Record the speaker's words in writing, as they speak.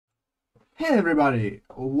Hey everybody,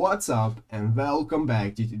 what's up and welcome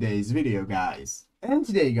back to today's video guys. And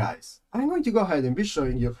today guys, I'm going to go ahead and be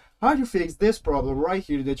showing you how to fix this problem right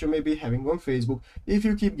here that you may be having on Facebook if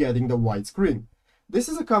you keep getting the white screen. This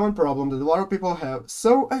is a common problem that a lot of people have,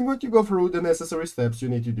 so I'm going to go through the necessary steps you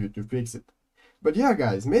need to do to fix it. But yeah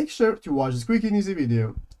guys, make sure to watch this quick and easy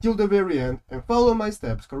video till the very end and follow my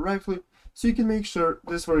steps correctly so you can make sure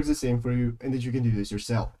this works the same for you and that you can do this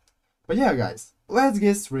yourself. But yeah guys, let's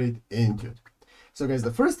get straight into it. So guys,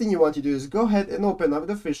 the first thing you want to do is go ahead and open up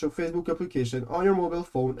the official Facebook application on your mobile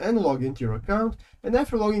phone and log into your account. And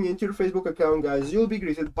after logging into your Facebook account guys, you'll be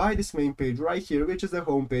greeted by this main page right here, which is the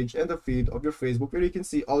home page and the feed of your Facebook, where you can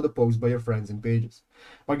see all the posts by your friends and pages.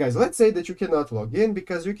 But guys, let's say that you cannot log in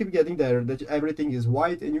because you keep getting the error that everything is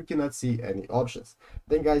white and you cannot see any options.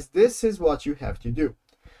 Then guys, this is what you have to do.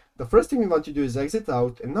 The first thing we want to do is exit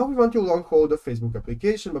out, and now we want to long hold the Facebook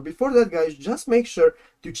application. But before that guys, just make sure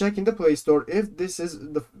to check in the Play Store if the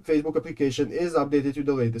Facebook application is updated to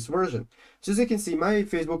the latest version. So as you can see, my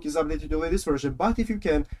Facebook is updated to the latest version, but if you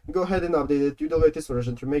can, go ahead and update it to the latest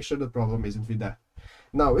version to make sure the problem isn't with that.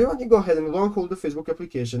 Now we want to go ahead and long hold the Facebook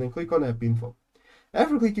application and click on App Info.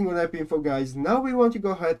 After clicking on App Info guys, now we want to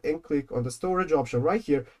go ahead and click on the storage option right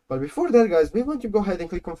here. But before that guys, we want to go ahead and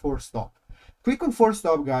click on Force Stop. Click on Force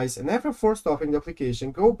Stop guys, and after force stopping the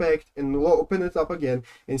application, go back and open it up again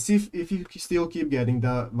and see if you still keep getting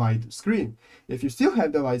the white screen. If you still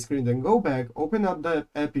have the white screen, then go back, open up the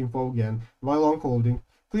App Info again while on holding,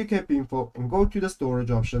 click App Info and go to the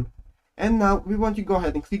storage option. And now we want to go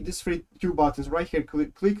ahead and click these two buttons right here,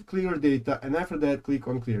 click Clear Data, and after that click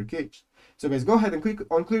on Clear Cache. So guys, go ahead and click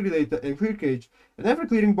on Clear Data and Clear Cache, and after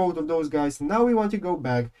clearing both of those guys, now we want to go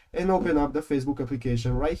back and open up the Facebook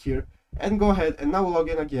application right here. And go ahead and now log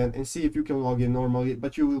in again and see if you can log in normally,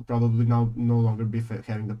 but you will probably now no longer be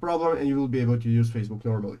having the problem and you will be able to use Facebook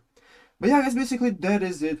normally. But yeah guys, basically that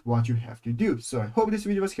is it what you have to do. So I hope this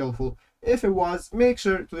video was helpful. If it was, make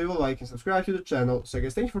sure to leave a like and subscribe to the channel. So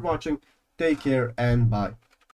guys, thank you for watching, take care and bye.